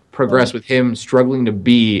 And progress with him struggling to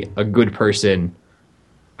be a good person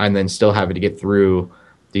and then still having to get through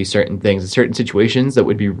these certain things, certain situations that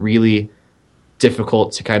would be really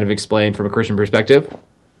difficult to kind of explain from a Christian perspective.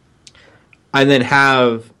 And then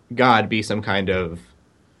have God be symbolized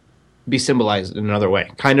in another way.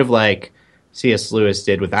 Kind of like C.S. Lewis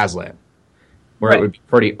did with Aslan, where it would be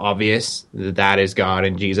pretty obvious that is God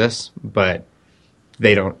and Jesus, but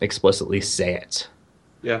they don't explicitly say it.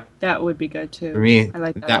 Yeah. That would be good too. For me, I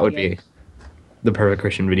like that would be the perfect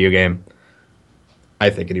Christian video game. I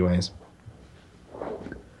think anyways.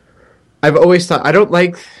 I've always thought, I don't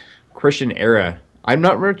like Christian era. I'm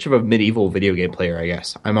not much of a medieval video game player, I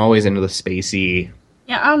guess. I'm always into the spacey...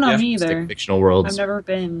 Yeah, I don't know me either. Fictional worlds. I've never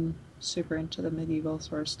been super into the medieval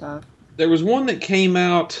sort of stuff. There was one that came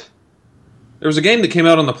out... There was a game that came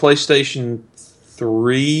out on the PlayStation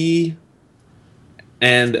 3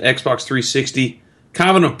 and Xbox 360. Kind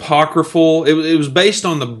of an apocryphal... It was based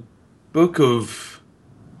on the book of...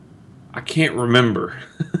 I can't remember.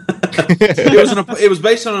 It was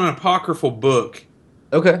based on an apocryphal book.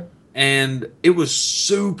 Okay. And it was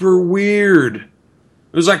super weird. It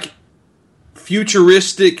was like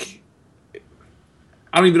futuristic.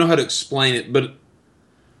 I don't even know how to explain it, but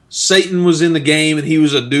Satan was in the game and he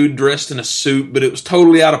was a dude dressed in a suit, but it was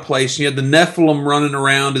totally out of place. You had the Nephilim running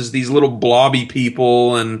around as these little blobby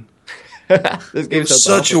people, and this game it was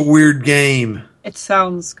such a weird game. It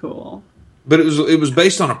sounds cool. But it was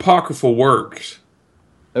based on apocryphal works.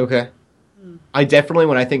 Okay. I definitely,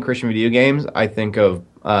 when I think Christian video games, I think of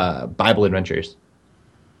Bible Adventures.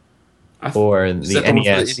 Or the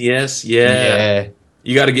NES. The NES, yeah.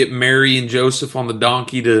 You got to get Mary and Joseph on the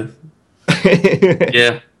donkey to...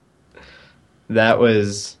 Yeah. That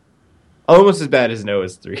was almost as bad as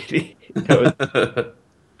Noah's 3D. That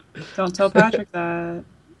was- Don't tell Patrick that.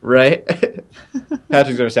 right?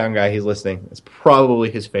 Patrick's our sound guy. He's listening. It's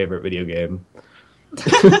probably his favorite video game.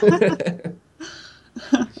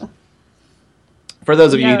 For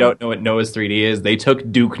those of you who Yeah. don't know what Noah's 3D is, they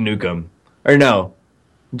took Duke Nukem. Or no,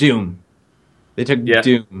 Doom. They took Yeah.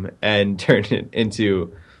 Doom and turned it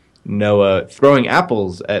into Noah throwing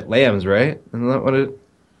apples at lambs, right? Isn't that what it...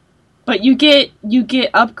 But you get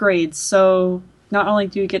upgrades, so not only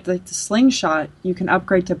do you get the slingshot, you can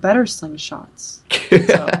upgrade to better slingshots.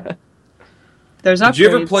 So, there's upgrades. Did you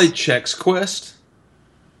ever play Chex Quest?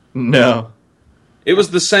 No. It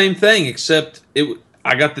was the same thing, except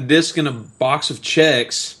I got the disc in a box of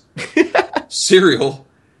Chex cereal,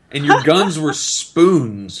 and your guns were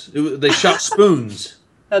spoons. They shot spoons.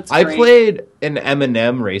 That's I great. played an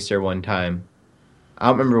M&M racer one time. I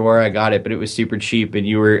don't remember where I got it, but it was super cheap, and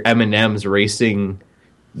you were M&M's racing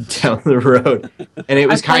down the road. And it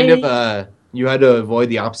was kind of you had to avoid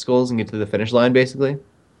the obstacles and get to the finish line, basically.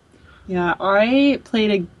 Yeah, I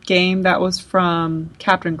played a game that was from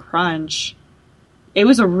Captain Crunch. It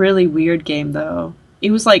was a really weird game, though. It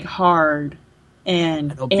was like hard,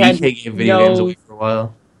 and it had BK gave video games away for a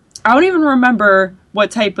while. I don't even remember what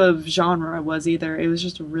type of genre it was either. It was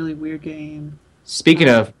just a really weird game. Speaking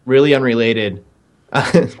of really unrelated,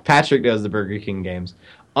 Patrick does the Burger King games.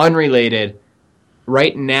 Unrelated,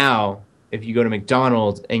 right now, if you go to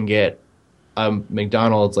McDonald's and get a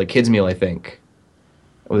McDonald's like kids meal, I think,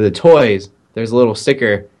 with the toys, there's a little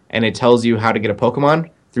sticker and it tells you how to get a Pokemon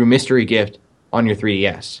through mystery gift on your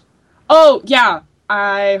 3DS. Oh, yeah.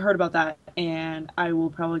 I heard about that, and I will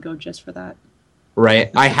probably go just for that. Right.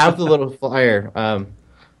 I have the little flyer.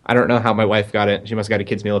 I don't know how my wife got it. She must have got a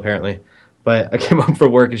kids meal apparently. But I came home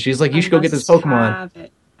from work and she's like, "You should go get this Pokemon."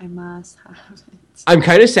 I must have it. I'm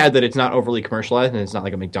kind of sad that it's not overly commercialized and it's not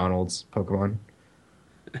like a McDonald's Pokemon.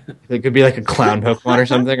 It could be like a clown Pokemon or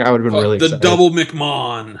something. I would have been really The excited. double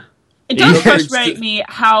McMahon. It does Yeah. frustrate me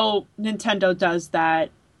how Nintendo does that.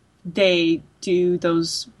 They do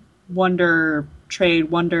those Wonder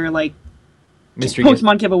like Mystery gift.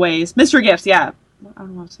 Pokemon giveaways, mystery gifts. Yeah, I don't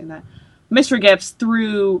know why I'm saying that. Mystery gifts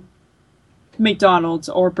through McDonald's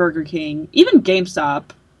or Burger King, even GameStop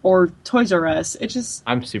or Toys R Us. It just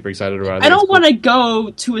I'm super excited about it. I don't want to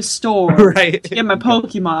go to a store Right. to get my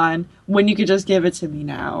Pokemon when you could just give it to me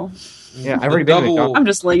now. Yeah, I've already been to Double- McDonald's. I'm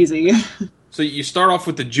just lazy. So you start off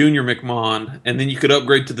with the Junior McMahon, and then you could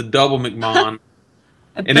upgrade to the Double McMahon,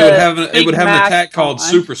 and it would have an attack called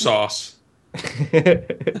Super Sauce.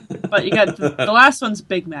 But you got the last one's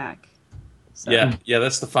Big Mac. So Yeah,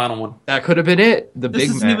 that's the final one. That could have been it. The this Big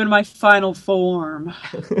isn't Mac. even my final form.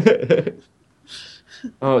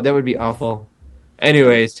 Oh, that would be awful.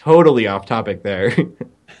 Anyways, totally off topic there.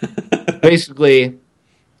 Basically,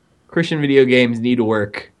 Christian video games need to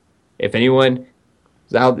work. If anyone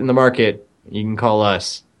is out in the market, you can call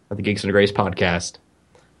us at the Geeks and Grace podcast.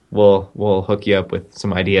 We'll hook you up with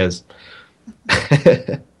some ideas.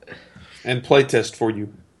 And playtest for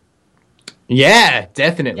you. Yeah,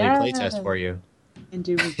 definitely Yeah. playtest for you. And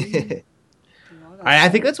do reviews. I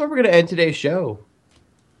think that's where we're going to end today's show.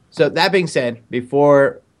 So that being said,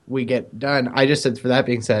 before we get done, I just said for that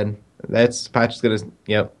being said, that's Patrick's going to,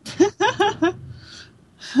 yep.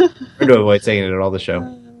 I'm going to avoid saying it at all the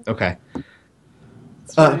show. Okay.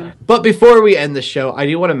 It's fine. But before we end the show, I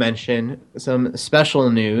do want to mention some special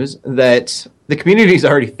news that the community's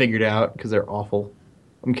already figured out because they're awful.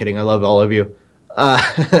 I'm kidding. I love all of you.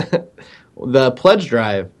 The pledge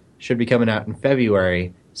drive should be coming out in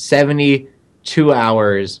February. 72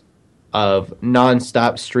 hours of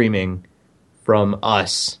nonstop streaming from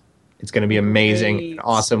us. It's going to be amazing Great. and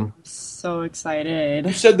awesome. I'm so excited.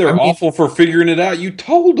 You said they're I mean- awful for figuring it out. You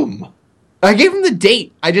told them. I gave him the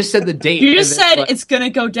date. I just said the date. You just and then, said like, it's going to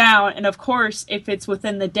go down, and of course, if it's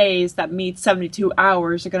within the days that meet 72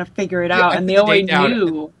 hours, they're going to figure it Yeah, out. I And put they the already date down.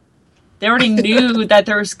 knew. They already knew that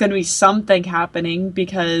there was going to be something happening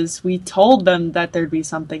because we told them that there'd be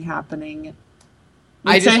something happening.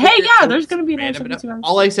 I We just said, hey, figured yeah, it there's was going to be another random enough. 72 hours.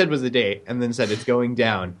 All I said was the date, and then said it's going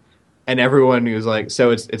down. And everyone was like, "So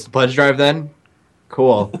it's the pledge drive then?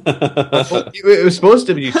 Cool." It was supposed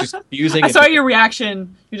to be just confusing. I saw your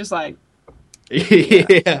reaction. You're just like,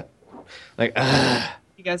 Yeah. Like, ugh.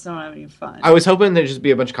 you guys don't have any fun. I was hoping there'd just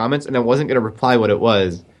be a bunch of comments, and I wasn't going to reply what it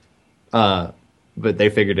was. But they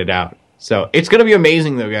figured it out. So it's going to be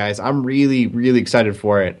amazing, though, guys. I'm really, really excited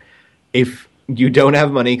for it. If you don't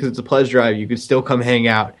have money because it's a pledge drive, you could still come hang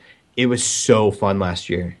out. It was so fun last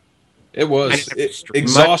year. It was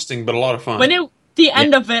exhausting, but a lot of fun. When the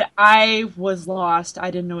end of it, I was lost.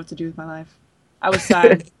 I didn't know what to do with my life. I was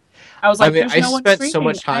sad. I was like, I mean, there's I no one spent so streaming.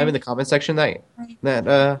 much time in the comment section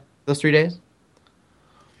that those 3 days?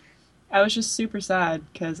 I was just super sad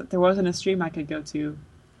because there wasn't a stream I could go to.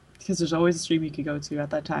 Because there's always a stream you could go to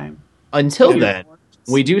at that time. Until then,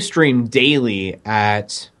 we do stream daily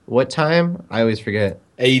at what time? I always forget.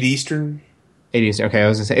 8 Eastern. 8 Eastern. Okay, I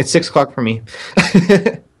was going to say, it's 6 o'clock for me.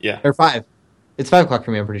 Yeah. Or 5. It's 5 o'clock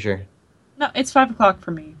for me, I'm pretty sure. No, it's 5 o'clock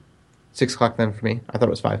for me. 6 o'clock then for me? I thought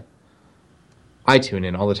it was 5. I tune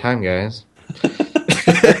in all the time, guys.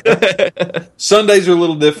 Sundays are a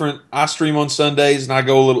little different. I stream on Sundays, and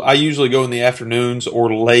I usually go in the afternoons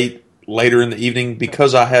or later in the evening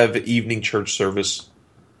because I have evening church service.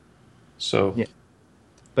 So, yeah.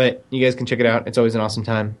 But you guys can check it out. It's always an awesome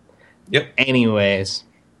time. Yep. Anyways,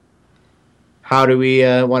 how do we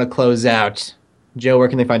want to close out? Joe, where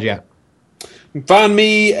can they find you at? You can find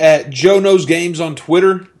me at Joe Knows Games on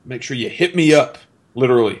Twitter. Make sure you hit me up,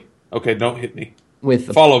 literally. Okay, don't hit me.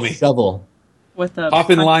 Follow me. Shovel. With a Hop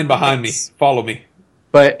in line behind me. Follow me.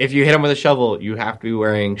 But if you hit him with a shovel, you have to be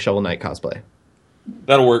wearing Shovel Knight cosplay.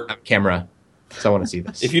 That'll work. Camera. So I want to see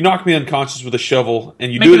this. If you knock me unconscious with a shovel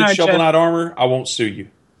and you do it in Shovel Knight armor, I won't sue you.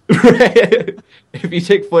 If you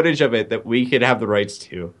take footage of it that we could have the rights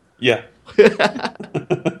to. Yeah.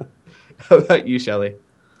 How about you, Shelly?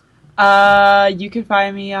 You can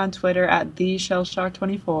find me on Twitter at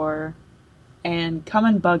TheShellshock24. And come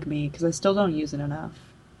and bug me, because I still don't use it enough.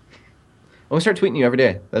 I'm going to start tweeting you every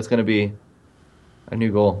day. That's going to be a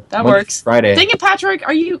new goal. That works. Friday. Dang it, Patrick,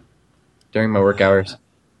 are you... During my work hours.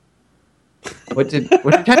 What did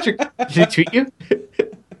Patrick... Did he tweet you?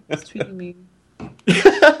 He's tweeting me.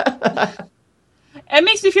 It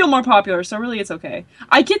makes me feel more popular, so really it's okay.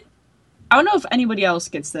 I don't know if anybody else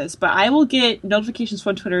gets this, but I will get notifications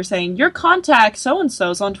from Twitter saying, your contact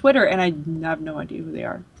so-and-so's on Twitter, and I have no idea who they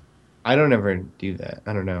are. I don't ever do that.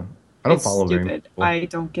 I don't know. I don't follow very many people. I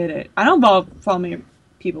don't get it. I don't follow many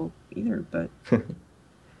people either, but...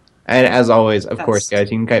 And as always, of course, guys,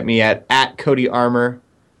 you can get me at Cody Armour,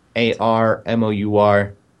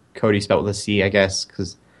 ARMOUR. Cody spelled with a C, I guess,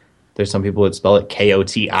 because there's some people that spell it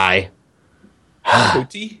KOTI.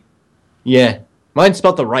 Cody? Yeah. Mine's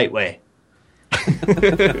spelled the right way.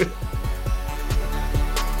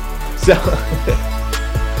 So,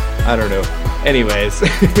 I don't know. Anyways,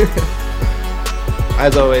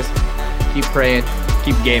 as always, keep praying,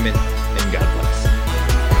 keep gaming, and God bless.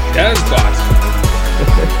 Yes, boss.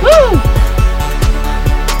 Woo!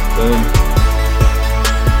 Boom.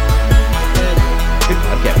 Good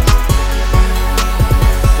podcast.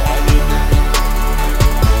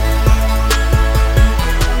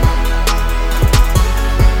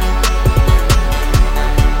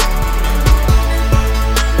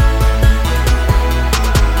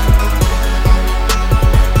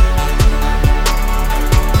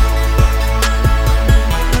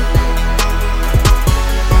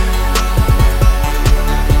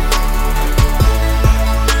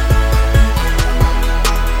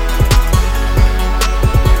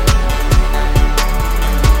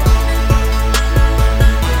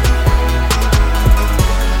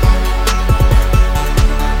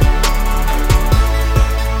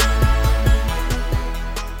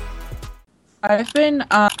 I've been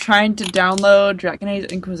trying to download Dragon Age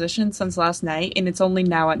Inquisition since last night, and it's only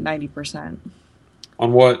now at 90%.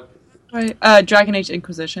 On what? Dragon Age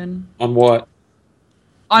Inquisition. On what?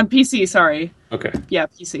 On PC, sorry. Okay. Yeah,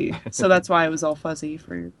 PC. So that's why it was all fuzzy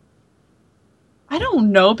for... I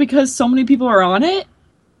don't know, because so many people are on it.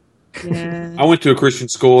 Yeah. I went to a Christian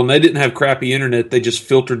school, and they didn't have crappy internet. They just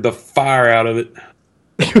filtered the fire out of it.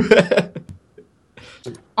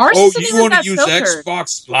 Ours isn't you even want that to use filtered.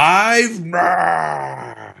 Xbox Live?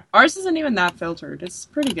 Nah. Ours isn't even that filtered. It's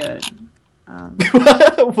pretty good.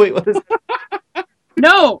 Wait, what is that?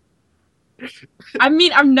 No! I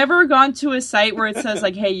mean, I've never gone to a site where it says,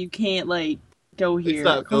 like, hey, you can't, like, go here. It's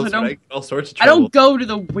not 'Cause filtered. All sorts of I trouble. don't go to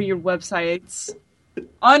the weird websites.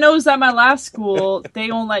 All I know is that my last school, they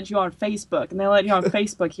don't let you on Facebook, and they let you on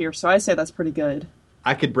Facebook here, so I say that's pretty good.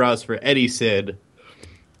 I could browse for Eddie Sid.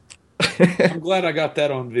 I'm glad I got that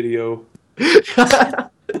on video.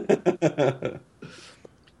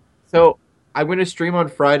 So, I'm going to stream on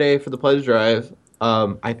Friday for the pledge drive.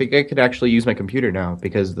 I think I could actually use my computer now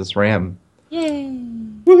because of this RAM. Yay!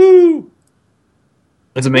 Woohoo!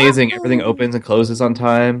 It's amazing. Everything opens and closes on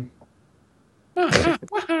time.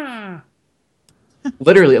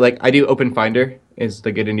 Literally, like, I do Open Finder is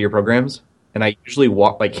to get into your programs, and I usually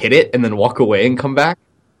hit it and then walk away and come back.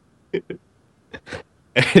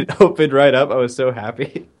 And it opened right up. I was so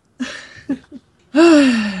happy.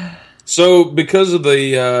 So, because of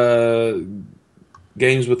the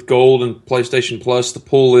games with gold and PlayStation Plus, the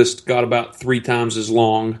pull list got about 3 times as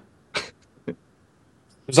long.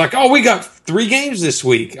 It's like, oh, we got 3 games this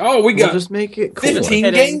week. Oh, we We'll got just make it cool. 15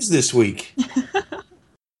 Kidding. games this week.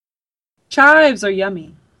 Chives are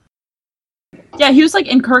yummy. Yeah, he was like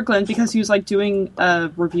in Kirkland because he was like doing a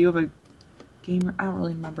review of a game. I don't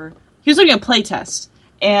really remember. He was doing a play test,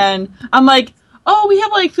 and I'm like, "Oh, we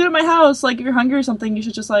have like food at my house. Like, if you're hungry or something, you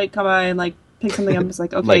should just like come by and like pick something up." It's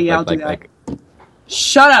like, "Okay, I'll do that."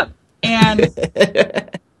 Shut up. And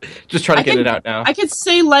just trying to get can- it out now. I could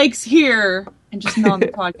say likes here and just not on the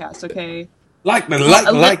podcast, okay? Like.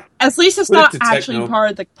 At least it's Put it not to actually techno.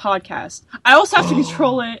 part of the podcast. I also have to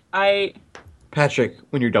control it. Patrick,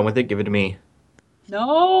 when you're done with it, give it to me.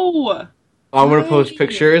 No. I'm gonna post Why?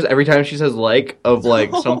 pictures every time she says like of like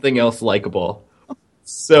something else likable.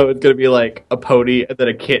 So it's gonna be like a pony and then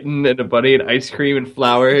a kitten and a bunny and ice cream and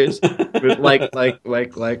flowers with like.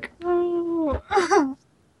 Oh.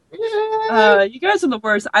 You guys are the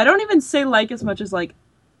worst. I don't even say like as much as like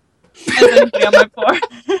and then be on my floor.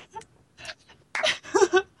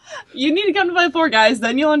 You need to come to my floor, guys,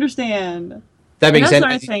 then you'll understand. That makes And that's sense.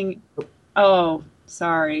 what I'm saying. Oh,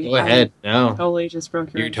 sorry. Go ahead. I No, totally just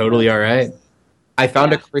broke your you're totally all right. I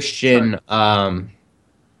found Yeah. a Christian. You I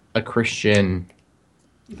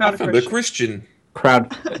found a found a Christian. Christian.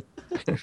 crowd